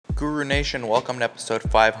Guru Nation? Welcome to episode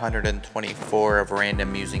 524 of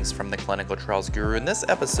Random Musings from the Clinical Trials Guru. In this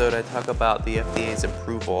episode, I talk about the FDA's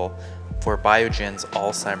approval for Biogen's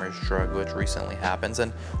Alzheimer's drug, which recently happens,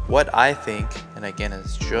 and what I think, and again,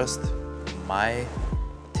 it's just my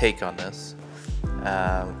take on this,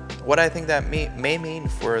 what I think that may mean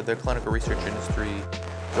for the clinical research industry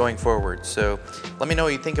going forward. So let me know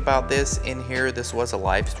what you think about this. In here, this was a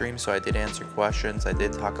live stream, so I did answer questions. I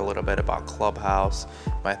did talk a little bit about Clubhouse,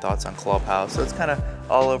 my thoughts on Clubhouse. So it's kind of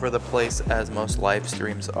all over the place, as most live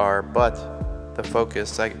streams are, but the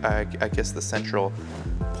focus, I guess the central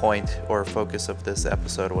point or focus of this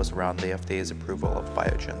episode was around the FDA's approval of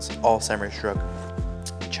Biogen's Alzheimer's drug.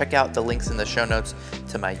 Check out the links in the show notes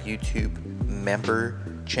to my YouTube member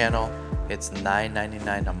channel. It's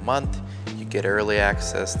 $9.99 a month. You get early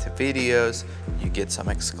access to videos, you get some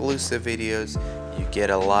exclusive videos, you get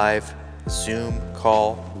a live Zoom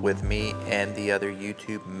call with me and the other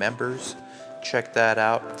YouTube members. Check that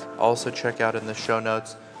out. Also check out in the show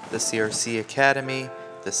notes the CRC Academy,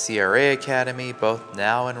 the CRA Academy, both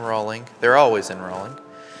now enrolling. They're always enrolling.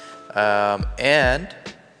 And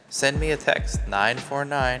send me a text,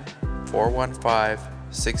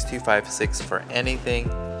 949-415-6256 for anything,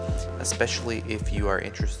 especially if you are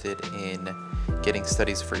interested in getting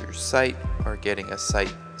studies for your site or getting a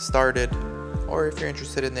site started, or if you're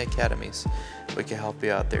interested in the academies, we can help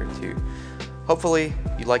you out there too. Hopefully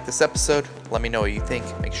you like this episode. Let me know what you think.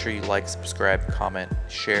 Make sure you like, subscribe, comment,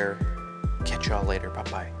 share. Catch y'all later.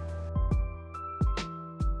 Bye-bye.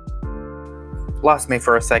 Lost me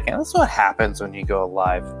for a second. That's what happens when you go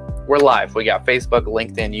live. We're live. We got Facebook,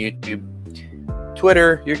 LinkedIn, YouTube,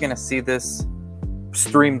 Twitter. You're going to see this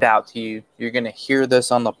streamed out to you. You're going to hear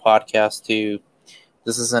this on the podcast too.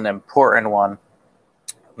 This is an important one.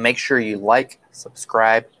 Make sure you like,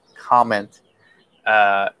 subscribe, comment,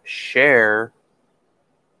 share,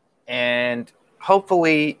 and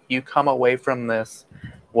hopefully you come away from this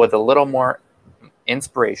with a little more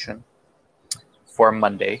inspiration for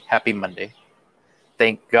Monday. Happy Monday.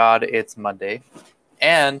 Thank God it's Monday.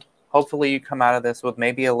 And hopefully you come out of this with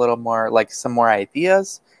maybe a little more, like some more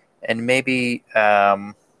ideas, and maybe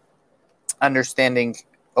understanding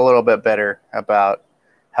a little bit better about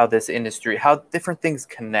how this industry, how different things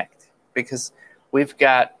connect. Because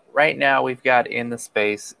right now we've got in the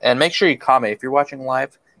space, and make sure you comment. If you're watching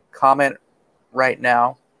live, comment right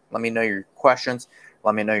now. Let me know your questions.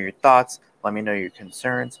 Let me know your thoughts. Let me know your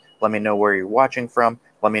concerns. Let me know where you're watching from.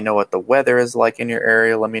 Let me know what the weather is like in your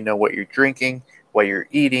area. Let me know what you're drinking, what you're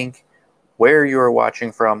eating, where you are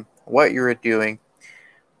watching from, what you're doing.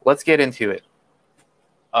 Let's get into it.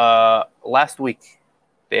 Last week,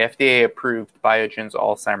 the FDA approved Biogen's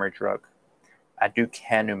Alzheimer's drug,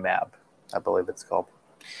 aducanumab, I believe it's called.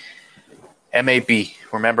 MAB.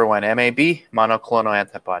 Remember when? MAB, monoclonal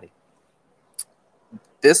antibody.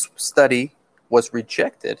 This study was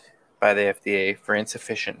rejected by the FDA for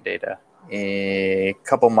insufficient data a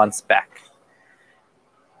couple months back.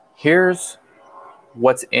 Here's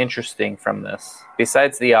what's interesting from this.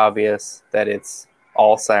 Besides the obvious that it's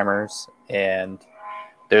Alzheimer's and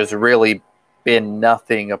there's really been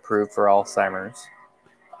nothing approved for Alzheimer's.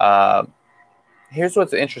 Here's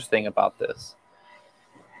what's interesting about this.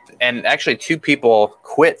 And actually, 2 people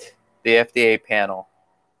quit the FDA panel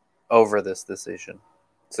over this decision.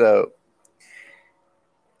 So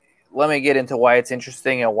let me get into why it's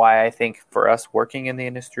interesting and why I think for us working in the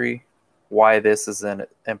industry, why this is an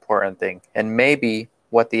important thing. And maybe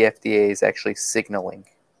what the FDA is actually signaling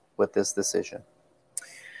with this decision.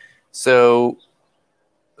 So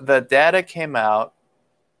the data came out,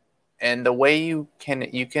 and the way you can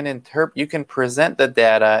present the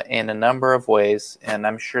data in a number of ways, and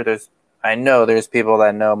I know there's people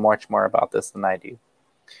that know much more about this than I do.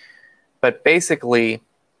 But basically,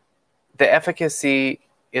 the efficacy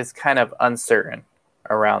is kind of uncertain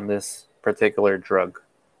around this particular drug.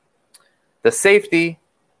 The safety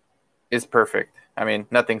is perfect. I mean,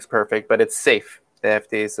 nothing's perfect, but it's safe. The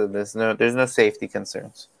FDA said there's no safety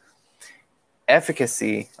concerns.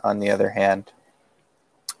 Efficacy, on the other hand,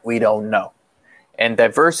 we don't know. And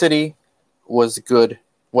diversity was good,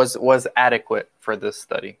 was adequate for this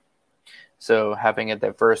study. So having a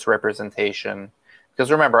diverse representation, because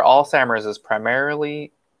remember, Alzheimer's is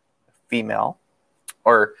primarily female,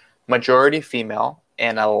 or majority female,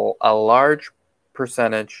 and a large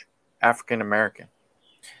percentage African American.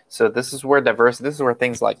 So this is where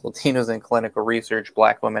things like Latinos in clinical research,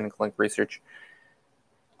 Black women in clinical research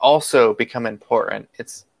also become important.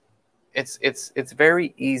 It's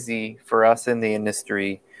very easy for us in the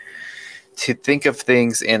industry to think of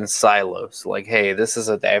things in silos. Like, hey, this is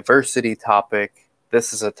a diversity topic.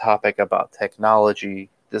 This is a topic about technology.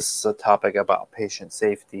 This is a topic about patient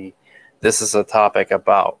safety. This is a topic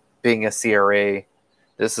about being a CRA.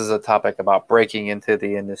 This is a topic about breaking into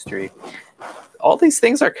the industry. All these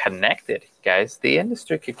things are connected, guys. The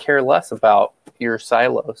industry could care less about your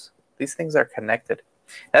silos. These things are connected.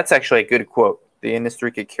 That's actually a good quote. The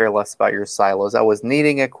industry could care less about your silos. I was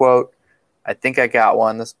needing a quote. I think I got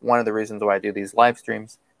one. That's one of the reasons why I do these live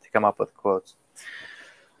streams, to come up with quotes.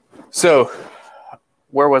 So,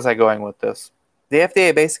 where was I going with this? The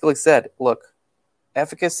FDA basically said, look,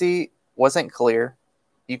 efficacy wasn't clear.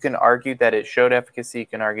 You can argue that it showed efficacy. You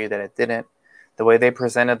can argue that it didn't. The way they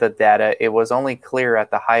presented the data, it was only clear at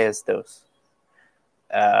the highest dose.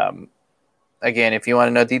 Again, if you want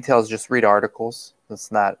to know details, just read articles.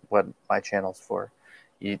 That's not what my channel's for.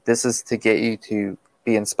 This is to get you to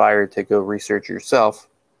be inspired to go research yourself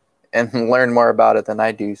and learn more about it than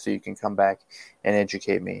I do, so you can come back and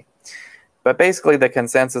educate me. But basically, the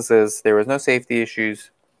consensus is there was no safety issues.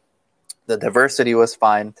 The diversity was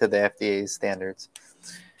fine to the FDA's standards.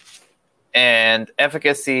 And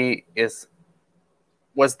efficacy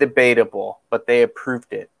was debatable, but they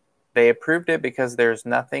approved it. They approved it because there's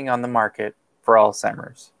nothing on the market for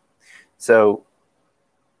Alzheimer's. So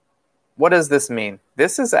what does this mean?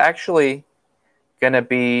 This is actually going to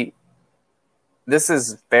be, this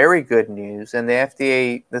is very good news. And the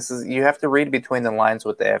FDA, you have to read between the lines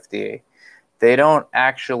with the FDA. They don't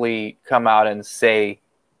actually come out and say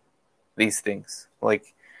these things.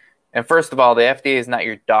 And first of all, the FDA is not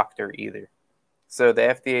your doctor either. So the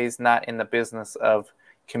FDA is not in the business of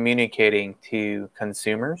communicating to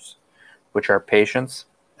consumers, which are patients.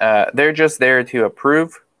 They're just there to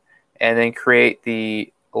approve and then create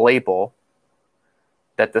the label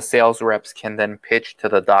that the sales reps can then pitch to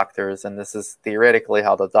the doctors. And this is theoretically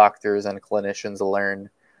how the doctors and clinicians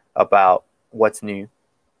learn about what's new,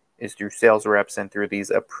 is through sales reps and through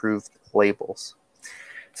these approved labels.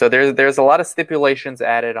 So there's a lot of stipulations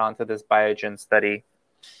added onto this Biogen study,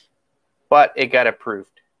 but it got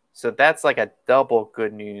approved. So that's like a double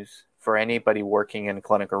good news for anybody working in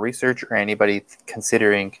clinical research or anybody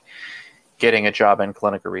considering getting a job in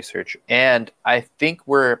clinical research. And I think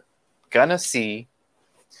we're going to see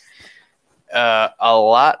a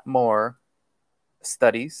lot more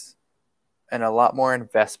studies and a lot more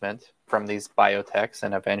investment from these biotechs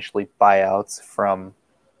and eventually buyouts from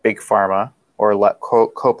big pharma, or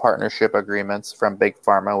co-partnership agreements from big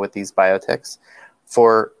pharma with these biotechs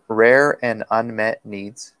for rare and unmet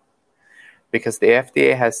needs. Because the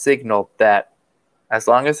FDA has signaled that as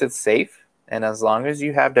long as it's safe and as long as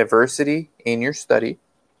you have diversity in your study,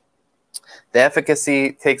 the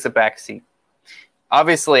efficacy takes a backseat.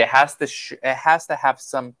 Obviously, it has to have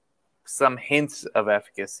some hints of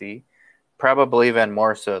efficacy, probably even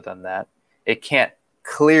more so than that. It can't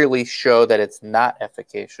clearly show that it's not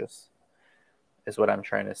efficacious, is what I'm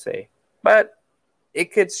trying to say. But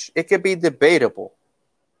it could be debatable,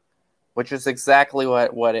 which is exactly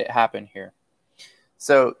what it happened here.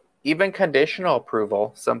 So even conditional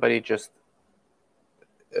approval, somebody just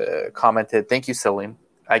commented, thank you, Salim.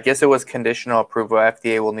 I guess it was conditional approval.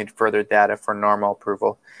 FDA will need further data for normal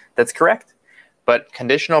approval. That's correct. But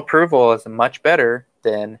conditional approval is much better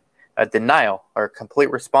than a denial, or a complete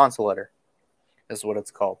response letter is what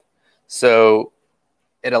it's called. So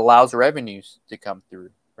it allows revenues to come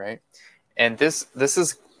through, right? And this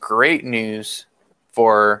is great news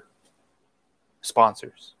for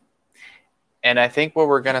sponsors. And I think what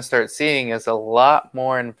we're going to start seeing is a lot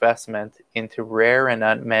more investment into rare and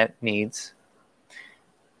unmet needs.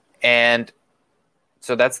 And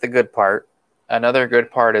so that's the good part. Another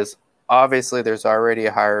good part is obviously there's already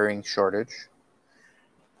a hiring shortage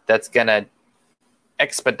that's going to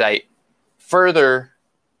expedite further,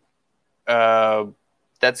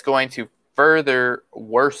 that's going to further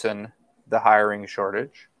worsen the hiring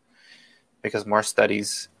shortage, because more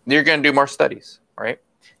studies, you're going to do more studies, right?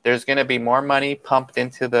 There's going to be more money pumped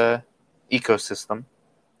into the ecosystem.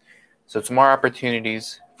 So it's more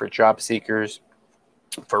opportunities for job seekers,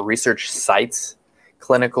 for research sites,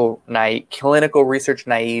 clinical research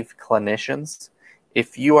naive clinicians.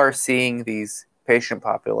 If you are seeing these patient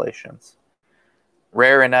populations,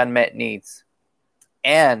 rare and unmet needs,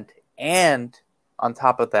 and on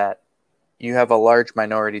top of that, you have a large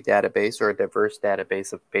minority database or a diverse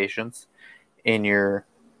database of patients in your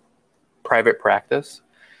private practice,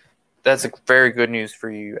 that's very good news for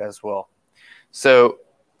you as well. So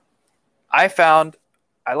I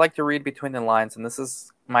like to read between the lines, and this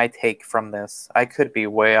is my take from this. I could be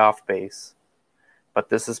way off base, but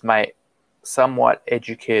this is my somewhat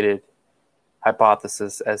educated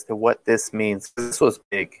hypothesis as to what this means. This was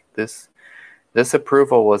big. This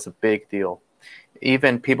approval was a big deal.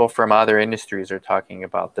 even people from other industries are talking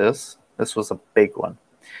about this. This was a big one.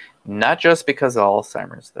 Not just because of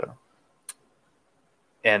Alzheimer's, though.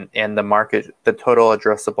 And the market, the total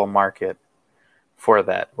addressable market for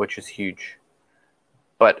that, which is huge.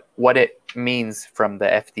 But what it means from the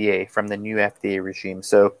FDA, from the new FDA regime.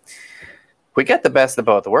 So we get the best of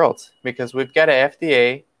both worlds because we've got an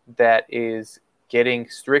FDA that is getting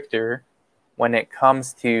stricter when it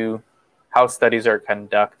comes to how studies are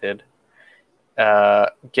conducted,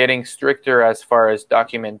 getting stricter as far as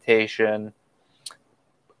documentation.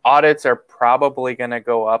 Audits are probably going to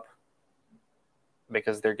go up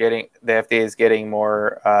because the FDA is getting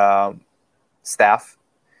more staff.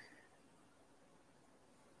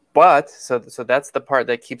 But so that's the part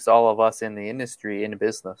that keeps all of us in the industry, in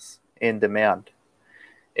business, in demand.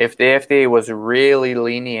 If the FDA was really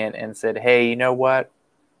lenient and said, hey, you know what?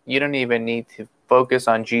 You don't even need to focus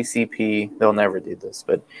on GCP. They'll never do this,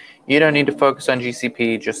 but you don't need to focus on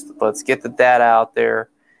GCP. Just let's get the data out there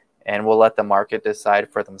and we'll let the market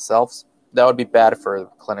decide for themselves. That would be bad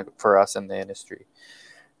for us in the industry.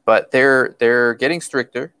 But they're getting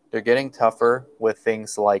stricter. They're getting tougher with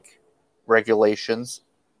things like regulations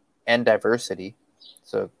and diversity.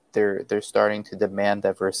 So they're starting to demand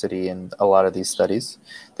diversity in a lot of these studies.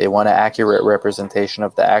 They want an accurate representation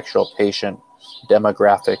of the actual patient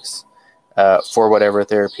demographics for whatever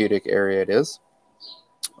therapeutic area it is,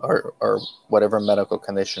 or whatever medical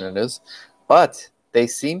condition it is. But they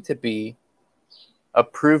seem to be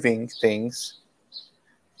approving things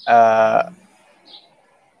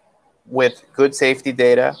with good safety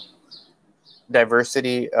data,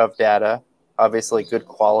 diversity of data, obviously good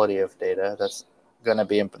quality of data. That's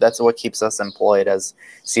what keeps us employed as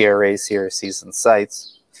CRAs, CRCs, and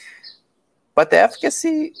sites. But the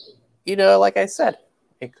efficacy, like I said,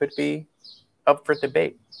 it could be up for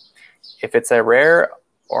debate. If it's a rare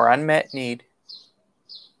or unmet need,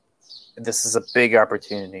 this is a big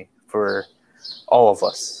opportunity for all of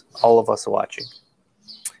us watching.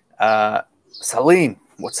 Salim,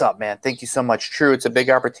 what's up, man? Thank you so much. True, it's a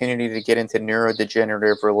big opportunity to get into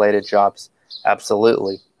neurodegenerative related jobs.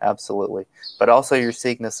 Absolutely. But also you're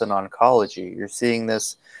seeing this in oncology. You're seeing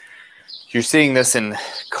this in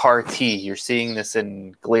CAR T. You're seeing this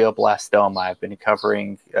in glioblastoma. I've been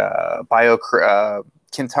covering Kintara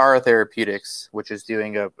Therapeutics, which is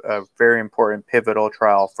doing a very important pivotal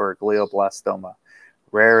trial for glioblastoma,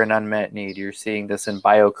 rare and unmet need. You're seeing this in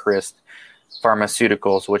BioCryst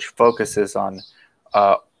Pharmaceuticals, which focuses on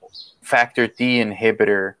factor D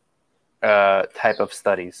inhibitor type of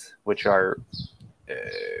studies, which are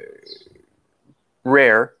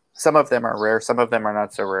rare. Some of them are rare. Some of them are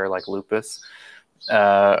not so rare, like lupus.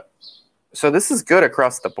 So this is good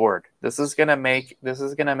across the board. This is gonna make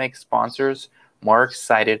sponsors more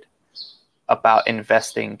excited about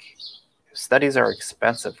investing. Studies are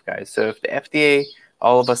expensive, guys. So if the FDA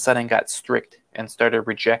all of a sudden got strict and started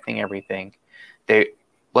rejecting everything,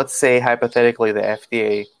 let's say hypothetically the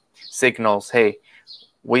FDA signals, hey,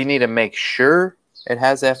 we need to make sure it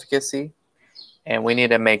has efficacy and we need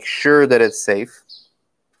to make sure that it's safe.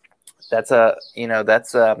 That's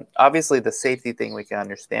obviously the safety thing we can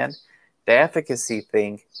understand. The efficacy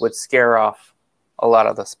thing would scare off a lot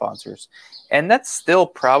of the sponsors. And that's still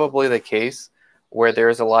probably the case where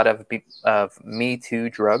there's a lot of Me Too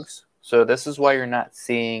drugs. So this is why you're not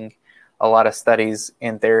seeing a lot of studies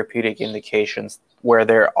in therapeutic indications where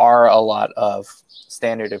there are a lot of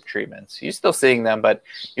standard of treatments. You're still seeing them, but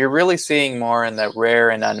you're really seeing more in the rare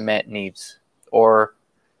and unmet needs or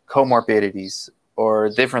comorbidities or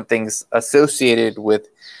different things associated with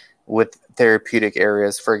therapeutic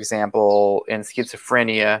areas. For example, in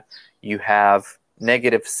schizophrenia, you have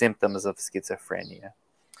negative symptoms of schizophrenia.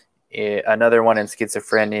 Another one in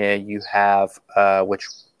schizophrenia, you have, which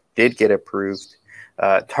did get approved,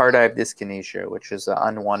 tardive dyskinesia, which is an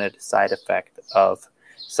unwanted side effect of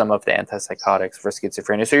some of the antipsychotics for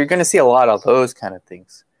schizophrenia. So you're going to see a lot of those kind of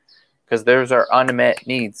things because those are unmet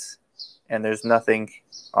needs and there's nothing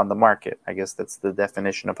on the market. I guess that's the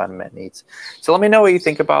definition of unmet needs. So let me know what you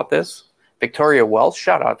think about this. Victoria Welch,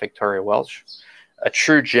 shout out Victoria Welch, a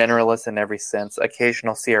true generalist in every sense,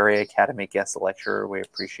 occasional CRA Academy guest lecturer. We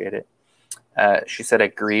appreciate it. She said,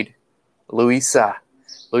 agreed. Luisa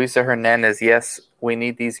Hernandez, yes, we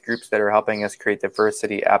need these groups that are helping us create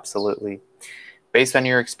diversity. Absolutely. Based on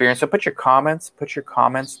your experience, so put your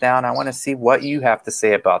comments down. I want to see what you have to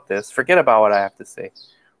say about this. Forget about what I have to say.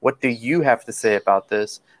 What do you have to say about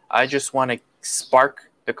this? I just want to spark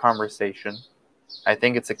the conversation. I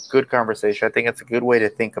think it's a good conversation. I think it's a good way to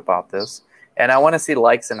think about this. And I want to see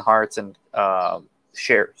likes and hearts and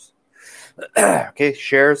shares. Okay,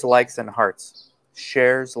 shares, likes, and hearts.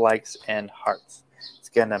 Shares, likes, and hearts.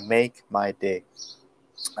 going to make my day.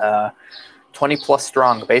 20 plus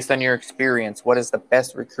strong. Based on your experience, what is the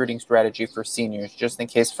best recruiting strategy for seniors, just in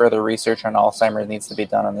case further research on Alzheimer's needs to be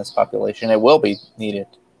done on this population? It will be needed.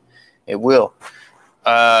 It will.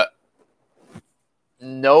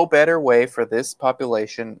 No better way for this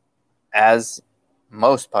population, as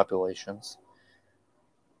most populations,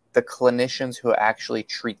 the clinicians who actually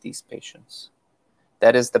treat these patients.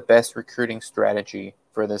 That is the best recruiting strategy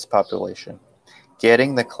for this population.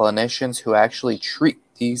 Getting the clinicians who actually treat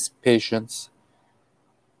these patients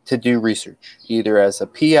to do research, either as a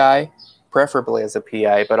PI, preferably as a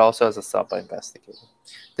PI, but also as a sub-investigator.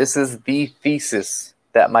 This is the thesis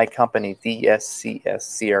that my company,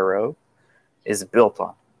 DSCS CRO, is built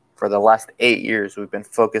on. For the last 8 years, we've been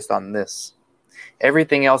focused on this.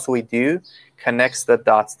 Everything else we do connects the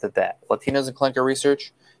dots to that. Latinos in clinical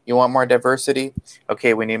research, you want more diversity?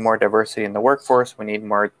 Okay, we need more diversity in the workforce. We need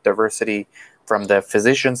more diversity from the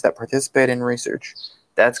physicians that participate in research.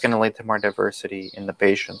 That's going to lead to more diversity in the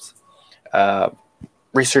patients.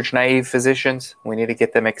 Research naive physicians, we need to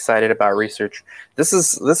get them excited about research. This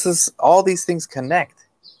is all these things connect.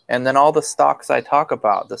 And then all the stocks I talk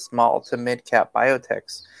about, the small to mid-cap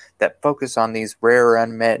biotechs that focus on these rare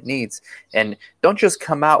unmet needs and don't just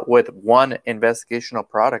come out with one investigational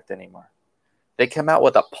product anymore. They come out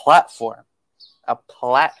with a platform of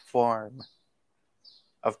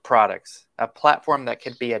products, a platform that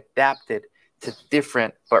can be adapted to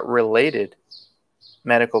different but related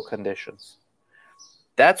medical conditions.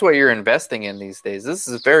 That's what you're investing in these days. This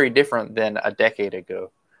is very different than a decade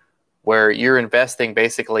ago, where you're investing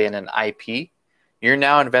basically in an IP. You're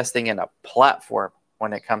now investing in a platform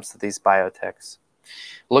when it comes to these biotechs.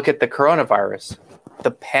 Look at the coronavirus,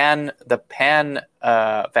 the pan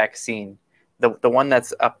vaccine, the one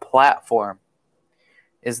that's a platform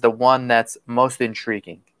is the one that's most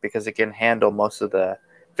intriguing because it can handle most of the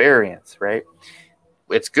variants, right?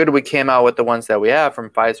 It's good we came out with the ones that we have from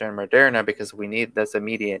Pfizer and Moderna because that's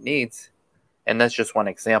immediate needs. And that's just one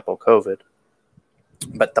example, COVID.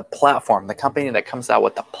 But the platform, the company that comes out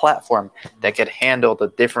with the platform that could handle the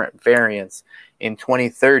different variants in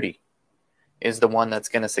 2030 is the one that's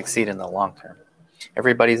going to succeed in the long term.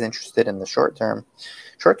 Everybody's interested in the short term.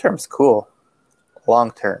 Short term's cool.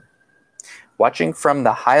 Long term. Watching from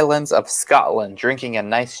the Highlands of Scotland, drinking a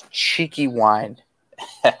nice cheeky wine.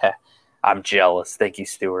 I'm jealous. Thank you,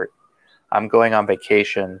 Stuart. I'm going on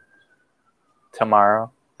vacation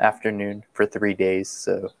tomorrow afternoon for 3 days,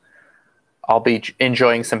 so I'll be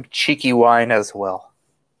enjoying some cheeky wine as well.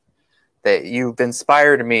 That you've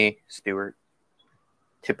inspired me, Stuart,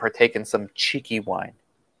 to partake in some cheeky wine.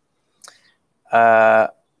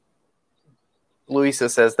 Louisa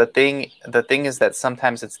says the thing is that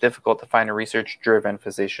sometimes it's difficult to find research-driven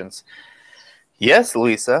physicians. Yes,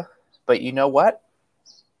 Louisa, but you know what?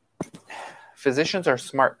 Physicians are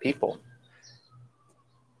smart people.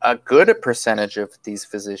 A good percentage of these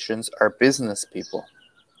physicians are business people.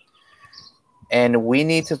 And we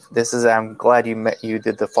need to, I'm glad you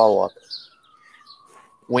did the follow-up.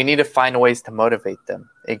 We need to find ways to motivate them.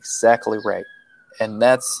 Exactly right. And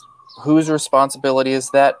that's, whose responsibility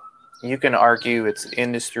is that? You can argue it's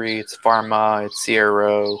industry, it's pharma, it's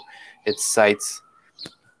CRO, it's sites.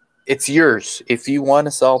 It's yours. If you want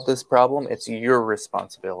to solve this problem, it's your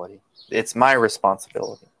responsibility. It's my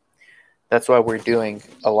responsibility. That's why we're doing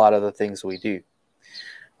a lot of the things we do.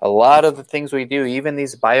 A lot of the things we do, even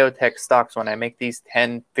these biotech stocks, when I make these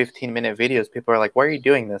 10, 15-minute videos, people are like, why are you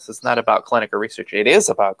doing this? It's not about clinical research. It is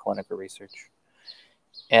about clinical research.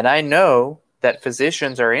 And I know that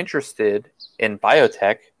physicians are interested in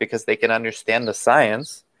biotech because they can understand the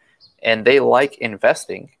science and they like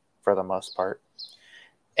investing for the most part.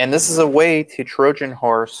 And this is a way to Trojan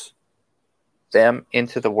horse them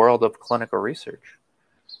into the world of clinical research.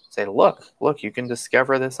 Say, look, you can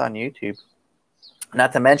discover this on YouTube.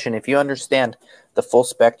 Not to mention, if you understand the full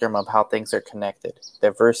spectrum of how things are connected,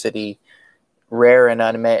 diversity, rare and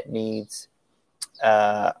unmet needs,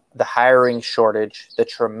 the hiring shortage, the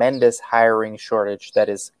tremendous hiring shortage that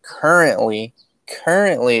is currently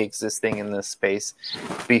existing in this space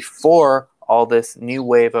before all this new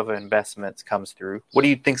wave of investments comes through. What do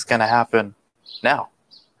you think is going to happen now?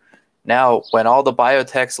 Now, when all the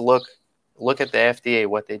biotechs look at the FDA,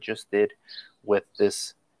 what they just did with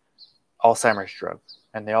this Alzheimer's drug,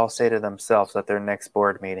 and they all say to themselves at their next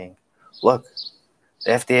board meeting, look,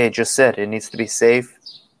 the FDA just said it needs to be safe,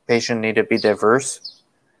 patients need to be diverse,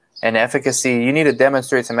 and efficacy, you need to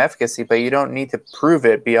demonstrate some efficacy, but you don't need to prove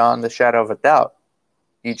it beyond the shadow of a doubt.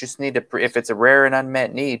 You just need to, if it's a rare and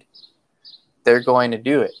unmet need, they're going to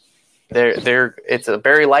do it. It's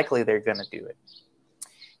very likely they're going to do it.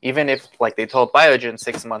 Even if, like they told Biogen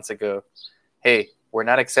 6 months ago, hey, we're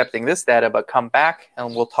not accepting this data, but come back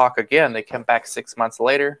and we'll talk again. They come back 6 months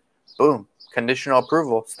later, boom, conditional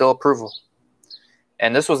approval, still approval.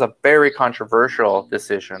 And this was a very controversial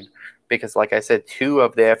decision because, like I said, 2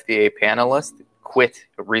 of the FDA panelists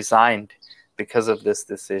resigned because of this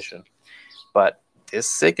decision. But this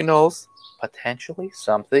signals potentially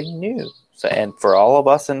something new. So, and for all of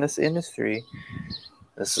us in this industry,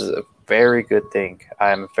 this is a very good thing.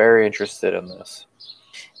 I'm very interested in this.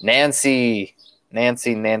 Nancy,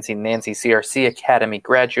 CRC Academy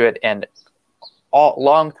graduate and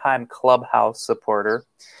longtime Clubhouse supporter.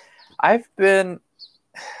 I've been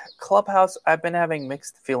having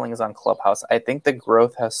mixed feelings on Clubhouse. I think the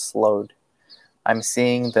growth has slowed. I'm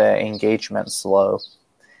seeing the engagement slow.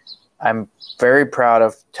 I'm very proud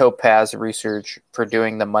of Topaz Research for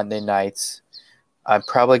doing the Monday nights. I'm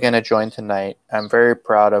probably going to join tonight. I'm very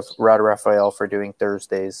proud of Rod Raphael for doing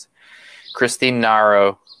Thursdays. Christine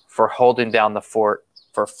Naro for holding down the fort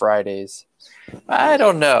for Fridays. I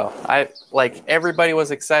don't know. Everybody was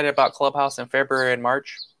excited about Clubhouse in February and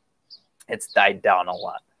March. It's died down a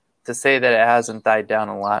lot. To say that it hasn't died down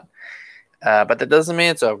a lot, but that doesn't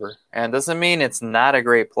mean it's over. And it doesn't mean it's not a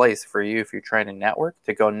great place for you if you're trying to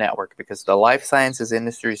go network, because the life sciences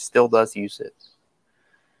industry still does use it.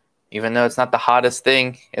 Even though it's not the hottest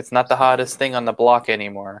thing on the block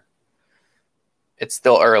anymore. It's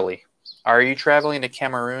still early. Are you traveling to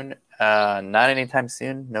Cameroon? Not anytime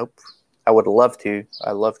soon. Nope. I would love to.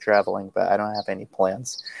 I love traveling, but I don't have any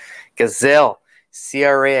plans. Gazelle,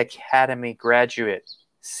 CRA Academy graduate.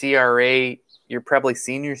 CRA, you're probably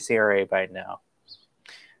senior CRA by now.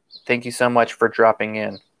 Thank you so much for dropping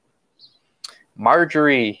in.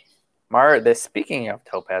 Marjorie, speaking of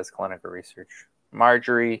Topaz Clinical Research,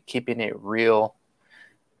 Marjorie, keeping it real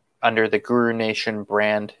under the Guru Nation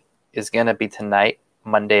brand is going to be tonight,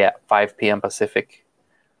 Monday at 5 p.m. Pacific.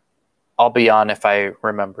 I'll be on if I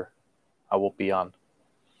remember. I will be on.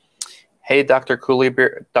 Hey, Dr.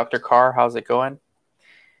 Dr. Carr, how's it going?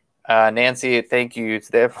 Nancy, thank you. It's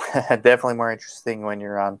definitely more interesting when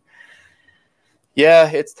you're on. Yeah,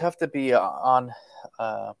 it's tough to be on.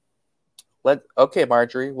 Okay,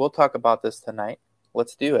 Marjorie, we'll talk about this tonight.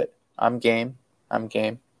 Let's do it. I'm game.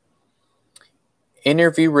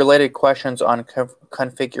 Interview-related questions on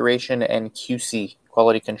configuration and QC,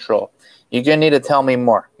 quality control. You're going to need to tell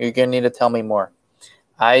me more.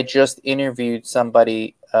 I just interviewed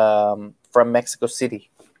somebody from Mexico City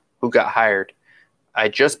who got hired. I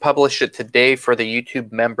just published it today for the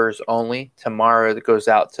YouTube members only. Tomorrow it goes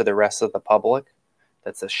out to the rest of the public.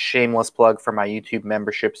 That's a shameless plug for my YouTube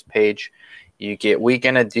memberships page. We're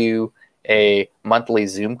going to do a monthly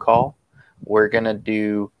Zoom call. We're going to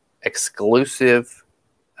do exclusive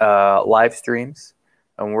live streams,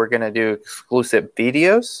 and we're going to do exclusive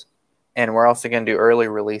videos, and we're also going to do early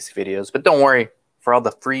release videos. But don't worry, for all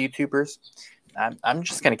the free YouTubers, I'm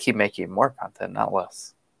just going to keep making more content, not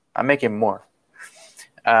less. I'm making more.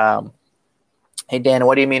 Hey, Dan,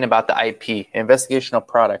 what do you mean about the IP? Investigational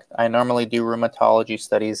product. I normally do rheumatology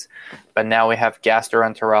studies, but now we have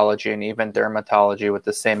gastroenterology and even dermatology with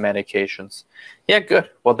the same medications. Yeah, good.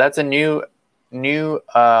 Well, that's a new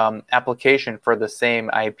application for the same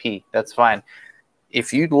IP. That's fine.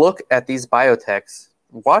 If you look at these biotechs,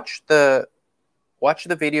 watch the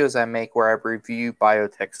videos I make where I review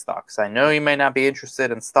biotech stocks. I know you may not be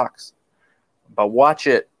interested in stocks, but watch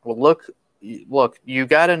it. Well, look, you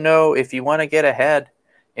got to know, if you want to get ahead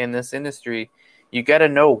in this industry, you got to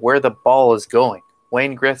know where the ball is going.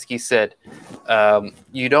 Wayne Gretzky said,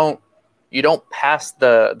 you don't pass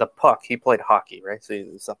the puck. He played hockey, right? So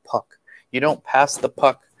it's a puck. You don't pass the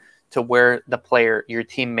puck to where the player, your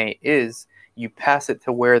teammate, is. You pass it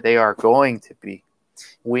to where they are going to be.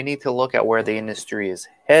 We need to look at where the industry is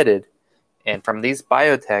headed. And from these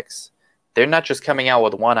biotechs, they're not just coming out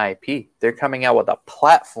with one IP. They're coming out with a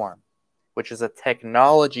platform, which is a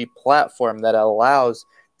technology platform that allows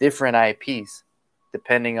different IPs,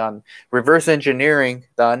 depending on reverse engineering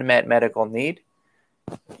the unmet medical need,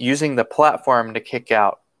 using the platform to kick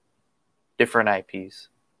out different IPs.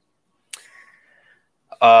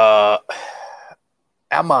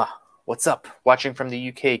 Emma, what's up? Watching from the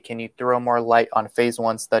UK, can you throw more light on phase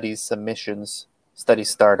 1 studies, submissions, study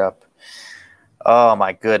startup? Oh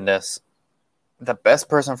my goodness. The best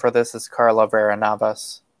person for this is Carla Vera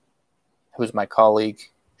Navas, who's my colleague.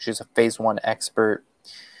 She's a phase 1 expert.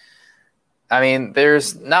 I mean,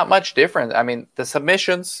 there's not much different. I mean, the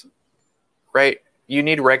submissions, right? You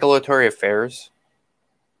need regulatory affairs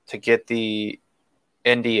to get the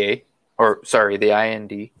NDA, the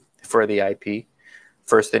IND for the IP,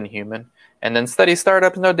 first in human. And then study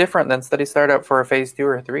startup is no different than study startup for a phase 2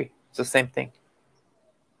 or 3. It's the same thing.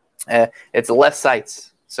 It's less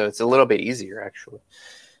sites, so it's a little bit easier, actually.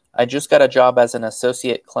 I just got a job as an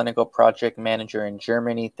associate clinical project manager in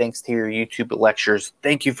Germany thanks to your YouTube lectures.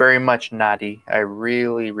 Thank you very much, Nadi. I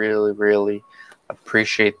really, really, really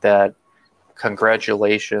appreciate that.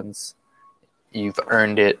 Congratulations. You've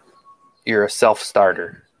earned it. You're a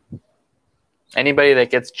self-starter. Anybody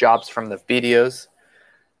that gets jobs from the videos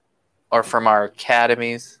or from our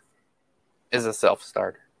academies is a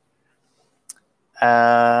self-starter.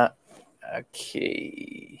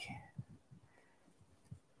 Okay.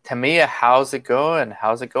 Tamia, how's it going?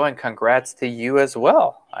 How's it going? Congrats to you as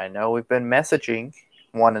well. I know we've been messaging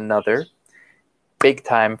one another. Big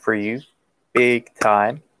time for you. Big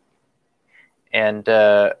time. And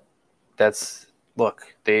look,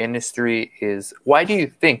 the industry is... Why do you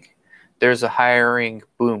think there's a hiring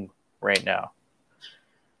boom right now?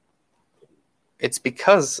 It's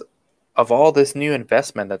because of all this new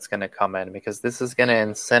investment that's going to come in, because this is going to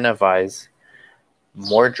incentivize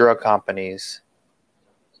more drug companies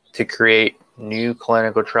to create new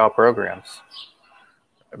clinical trial programs,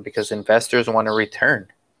 because investors want a return.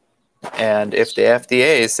 And if the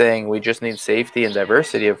FDA is saying we just need safety and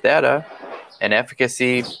diversity of data and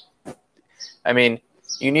efficacy, I mean,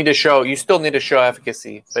 you still need to show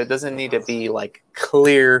efficacy, but it doesn't need to be like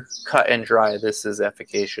clear, cut and dry. This is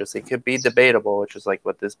efficacious. It could be debatable, which is like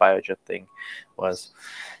what this Biogen thing was.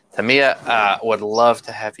 Tamia, would love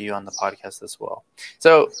to have you on the podcast as well.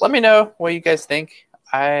 So let me know what you guys think.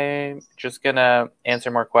 I'm just going to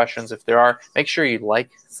answer more questions if there are. Make sure you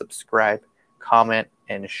like, subscribe, comment,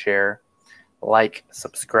 and share. Like,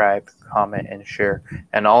 subscribe, comment, and share.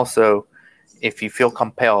 And also, if you feel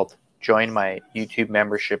compelled, join my YouTube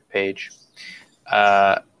membership page.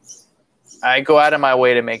 I go out of my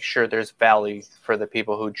way to make sure there's value for the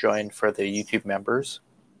people who join for the YouTube members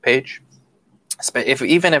page.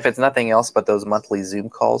 Even if it's nothing else but those monthly Zoom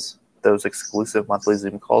calls, those exclusive monthly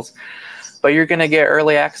Zoom calls. But you're going to get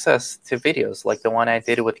early access to videos like the one I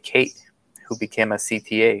did with Kate, who became a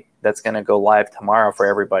CTA. That's going to go live tomorrow for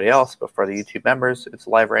everybody else. But for the YouTube members, it's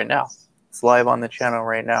live right now. It's live on the channel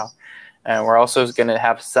right now. And we're also going to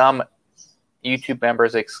have some YouTube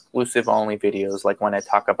members exclusive only videos, like when I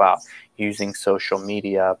talk about using social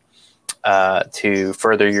media to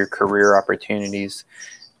further your career opportunities.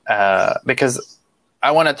 Because I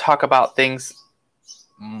want to talk about things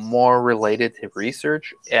more related to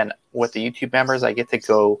research, and with the YouTube members I get to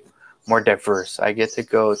go more diverse. I get to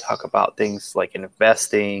go talk about things like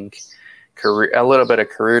investing, career, a little bit of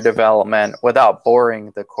career development without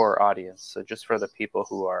boring the core audience. So just for the people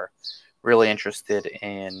who are really interested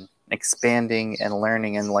in expanding and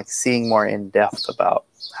learning and like seeing more in depth about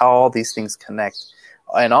how all these things connect.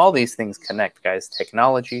 And all these things connect, guys.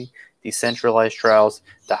 Technology, decentralized trials,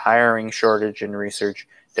 the hiring shortage in research,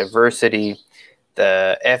 diversity,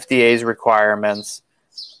 the FDA's requirements,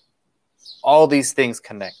 all these things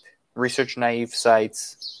connect. Research naive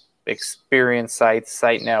sites, experience sites,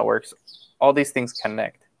 site networks, all these things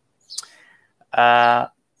connect. Other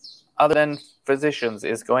than physicians,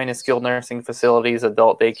 is going to skilled nursing facilities,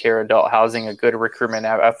 adult daycare, adult housing a good recruitment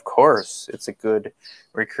avenue? Of course, it's a good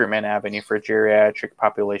recruitment avenue for geriatric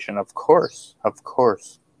population. Of course.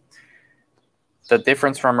 The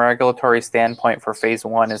difference from a regulatory standpoint for phase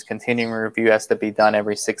 1 is continuing review has to be done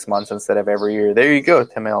every 6 months instead of every year. There you go,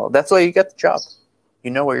 Tamil. That's why you get the job.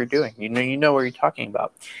 You know what you're doing. You know what you're talking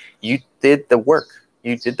about. You did the work.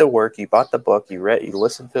 You bought the book. You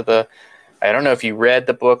listened to the... I don't know if you read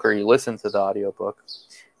the book or you listened to the audiobook.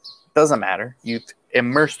 Doesn't matter. You've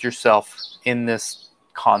immersed yourself in this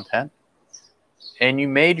content and you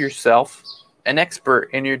made yourself an expert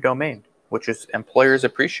in your domain, which is employers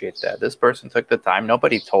appreciate that. This person took the time.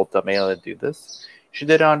 Nobody told Tamila to do this. She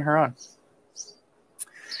did it on her own.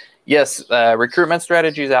 Yes, recruitment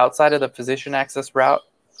strategies outside of the physician access route.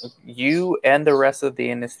 You and the rest of the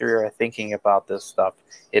industry are thinking about this stuff.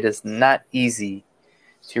 It is not easy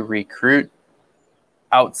to recruit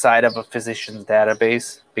outside of a physician's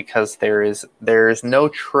database because there is no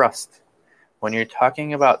trust. When you're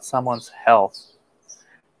talking about someone's health,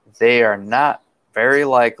 they are not very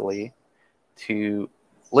likely to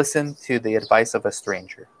listen to the advice of a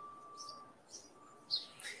stranger.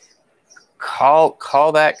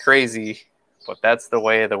 Call that crazy, but that's the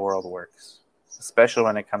way the world works, especially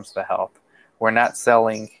when it comes to health. We're not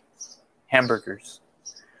selling hamburgers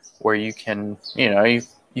where you can,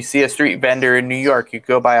 you see a street vendor in New York, you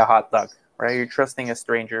go buy a hot dog, right? You're trusting a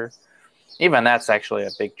stranger. Even that's actually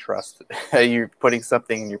a big trust. You're putting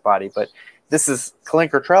something in your body, but this is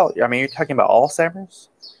clinical trial. I mean, you're talking about Alzheimer's.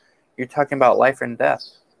 You're talking about life and death.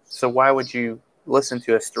 So why would you listen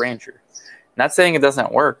to a stranger? Not saying it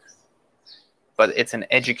doesn't work, but it's an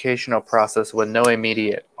educational process with no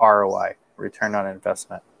immediate ROI, return on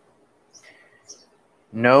investment.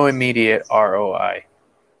 No immediate ROI.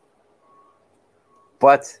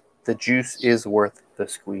 But the juice is worth the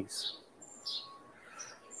squeeze.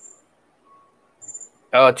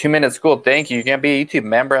 Oh, 2 minute school. Thank you. You can be a YouTube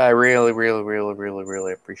member. I really, really, really, really,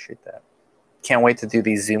 really appreciate that. Can't wait to do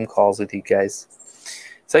these Zoom calls with you guys.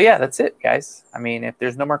 So yeah, that's it, guys. I mean, if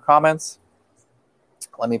there's no more comments,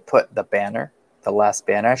 let me put the banner, the last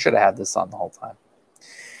banner. I should have had this on the whole time.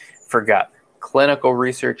 Forgot. Clinical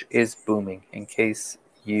research is booming, in case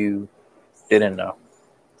you didn't know.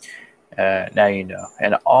 Now you know.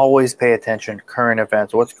 And always pay attention to current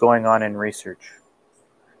events, what's going on in research.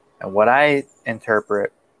 And what I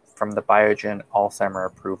interpret from the Biogen Alzheimer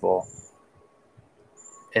approval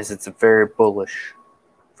is it's very bullish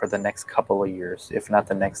for the next couple of years, if not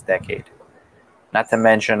the next decade. Not to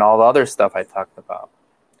mention all the other stuff I talked about.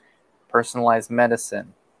 Personalized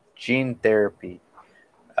medicine, gene therapy,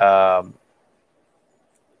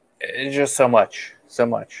 it's just so much.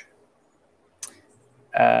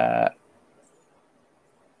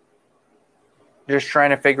 Just trying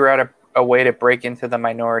to figure out a way to break into the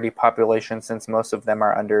minority population since most of them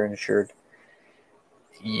are underinsured.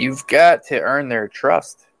 You've got to earn their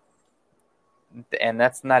trust. And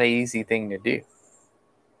that's not an easy thing to do.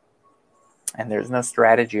 And there's no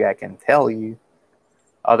strategy I can tell you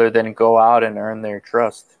other than go out and earn their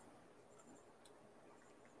trust.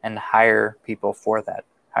 And hire people for that.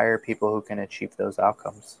 Hire people who can achieve those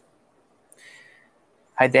outcomes.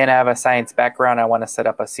 Hi, Dan, I have a science background. I want to set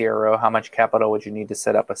up a CRO. How much capital would you need to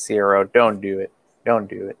set up a CRO? Don't do it.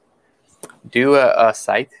 Do a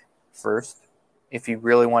site first. If you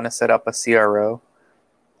really want to set up a CRO,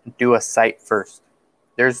 do a site first.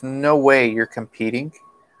 There's no way you're competing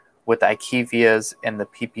with IQVIAs and the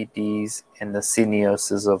PPDs and the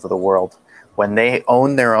Syneoses of the world. When they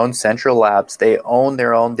own their own central labs, they own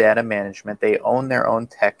their own data management, they own their own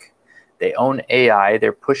tech, they own AI,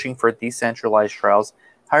 they're pushing for decentralized trials.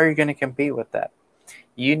 How are you going to compete with that?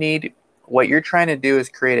 What you're trying to do is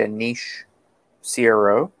create a niche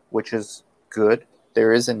CRO, which is good.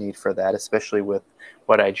 There is a need for that, especially with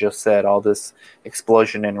what I just said, all this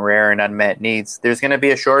explosion in rare and unmet needs. There's going to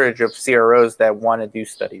be a shortage of CROs that want to do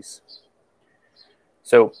studies.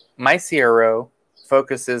 So my CRO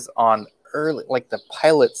focuses on early, like the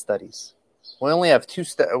pilot studies. We only have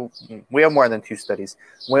we have more than 2 studies.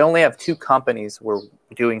 We only have 2 companies we're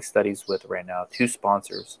doing studies with right now, 2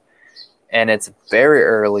 sponsors. And it's very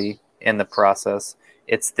early in the process.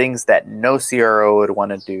 It's things that no CRO would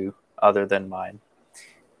want to do other than mine.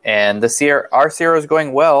 And our CRO is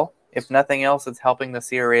going well. If nothing else, it's helping the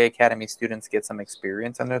CRA Academy students get some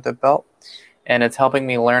experience under their belt. And it's helping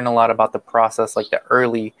me learn a lot about the process, like the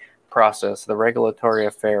early process, the regulatory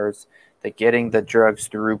affairs, the getting the drugs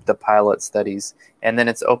through the pilot studies. And then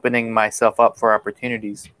it's opening myself up for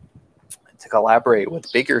opportunities to collaborate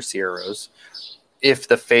with bigger CROs. If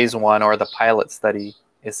the phase 1 or the pilot study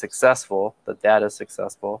is successful, the data is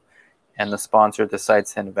successful, and the sponsor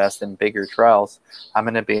decides to invest in bigger trials, I'm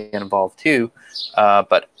going to be involved too,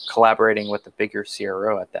 but collaborating with the bigger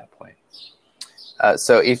CRO at that point.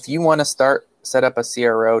 So if you want to set up a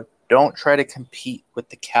CRO, don't try to compete with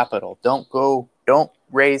the capital. Don't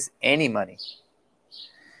raise any money.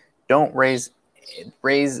 Don't raise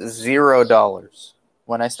 $0.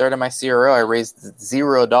 When I started my CRO, I raised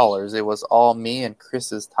 $0. It was all me and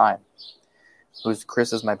Chris's time.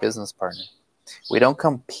 Chris is my business partner. We don't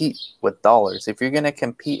compete with dollars. If you're going to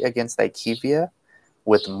compete against IQVIA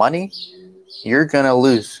with money, you're going to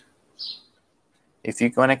lose. If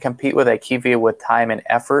you're going to compete with IQVIA with time and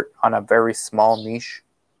effort on a very small niche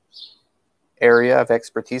area of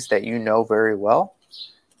expertise that you know very well,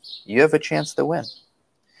 you have a chance to win.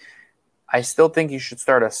 I still think you should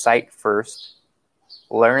start a site first,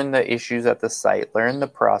 learn the issues at the site, learn the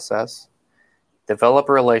process, develop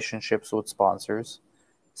relationships with sponsors,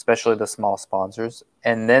 especially the small sponsors,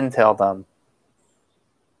 and then tell them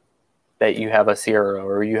that you have a CRO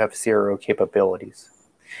or you have CRO capabilities.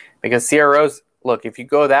 Because CROs, look, if you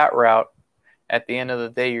go that route, at the end of the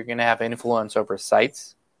day, you're going to have influence over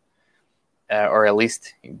sites, or at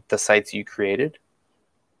least the sites you created,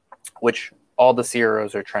 which all the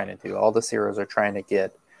CROs are trying to do. All the CROs are trying to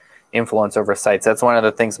get influence over sites. That's one of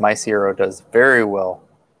the things my CRO does very well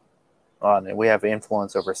on. We have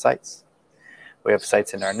influence over sites. We have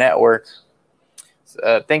sites in our network.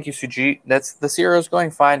 Thank you, Suji. The CRO is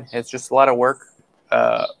going fine. It's just a lot of work,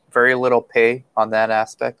 very little pay on that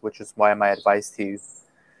aspect, which is why my advice to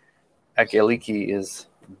Angeliki is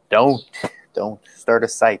don't don't start a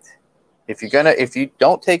site. If you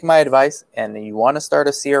don't take my advice and you want to start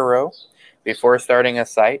a CRO before starting a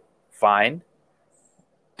site, fine.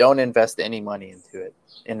 Don't invest any money into it.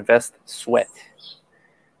 Invest sweat.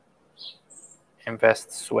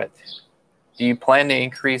 Invest sweat. Do you plan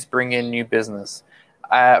to bring in new business?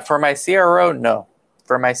 For my CRO, no.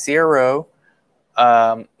 For my CRO,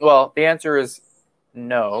 well, the answer is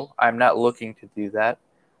no. I'm not looking to do that.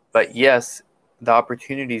 But yes, the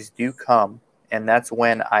opportunities do come, and that's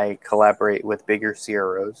when I collaborate with bigger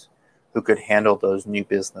CROs who could handle those new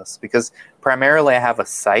business. Because primarily I have a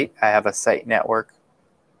site network,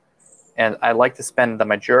 and I like to spend the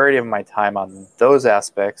majority of my time on those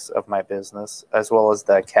aspects of my business, as well as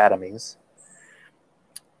the academies.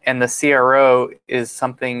 And the CRO is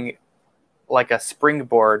something like a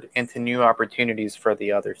springboard into new opportunities for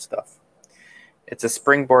the other stuff. It's a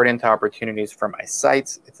springboard into opportunities for my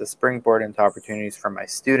sites. It's a springboard into opportunities for my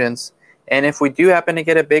students. And if we do happen to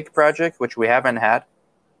get a big project, which we haven't had,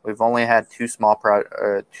 we've only had two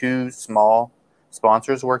small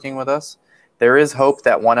sponsors working with us. There is hope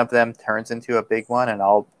that one of them turns into a big one, and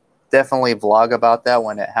I'll definitely vlog about that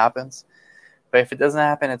when it happens. But if it doesn't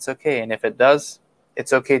happen, it's okay. And if it does,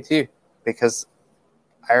 it's okay too, because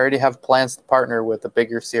I already have plans to partner with a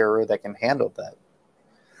bigger CRO that can handle that.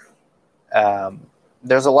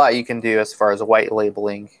 There's a lot you can do as far as white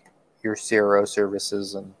labeling your CRO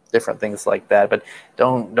services and different things like that, but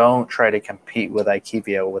don't try to compete with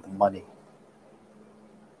IQVIA with money.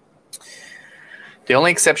 The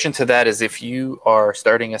only exception to that is if you are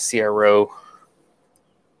starting a CRO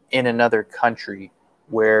in another country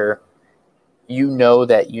where you know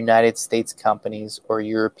that United States companies or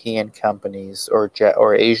European companies or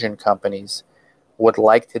Asian companies would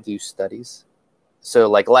like to do studies. So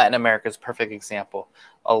like Latin America is a perfect example.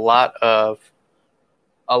 A lot of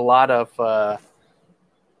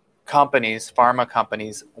companies, pharma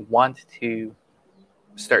companies, want to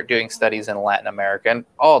start doing studies in Latin America, and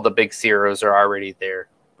all the big CROs are already there.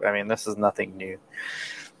 I mean, this is nothing new.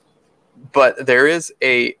 But there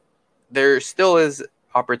still is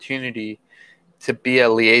opportunity to be a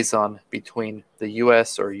liaison between the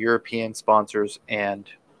US or European sponsors and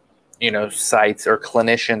sites or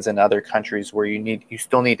clinicians in other countries where you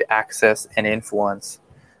still need access and influence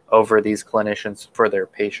over these clinicians for their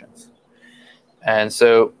patients. And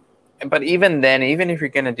so, but even then, even if you're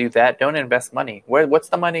going to do that, don't invest money. What's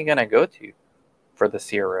the money going to go to for the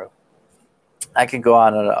CRO? I can go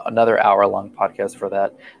on another hour-long podcast for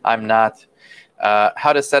that. I'm not.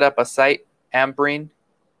 How to set up a site, Ambreen,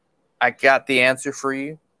 I got the answer for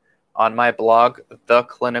you on my blog,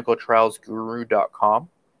 theclinicaltrialsguru.com.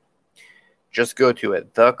 Just go to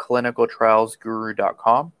it,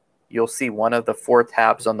 theclinicaltrialsguru.com. You'll see one of the 4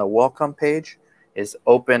 tabs on the welcome page is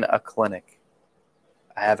open a clinic.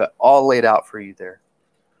 I have it all laid out for you there.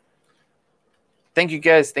 Thank you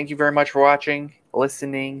guys. Thank you very much for watching,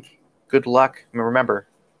 listening. Good luck. And remember,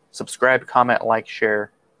 subscribe, comment, like,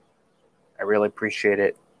 share. I really appreciate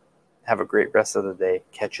it. Have a great rest of the day.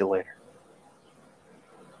 Catch you later.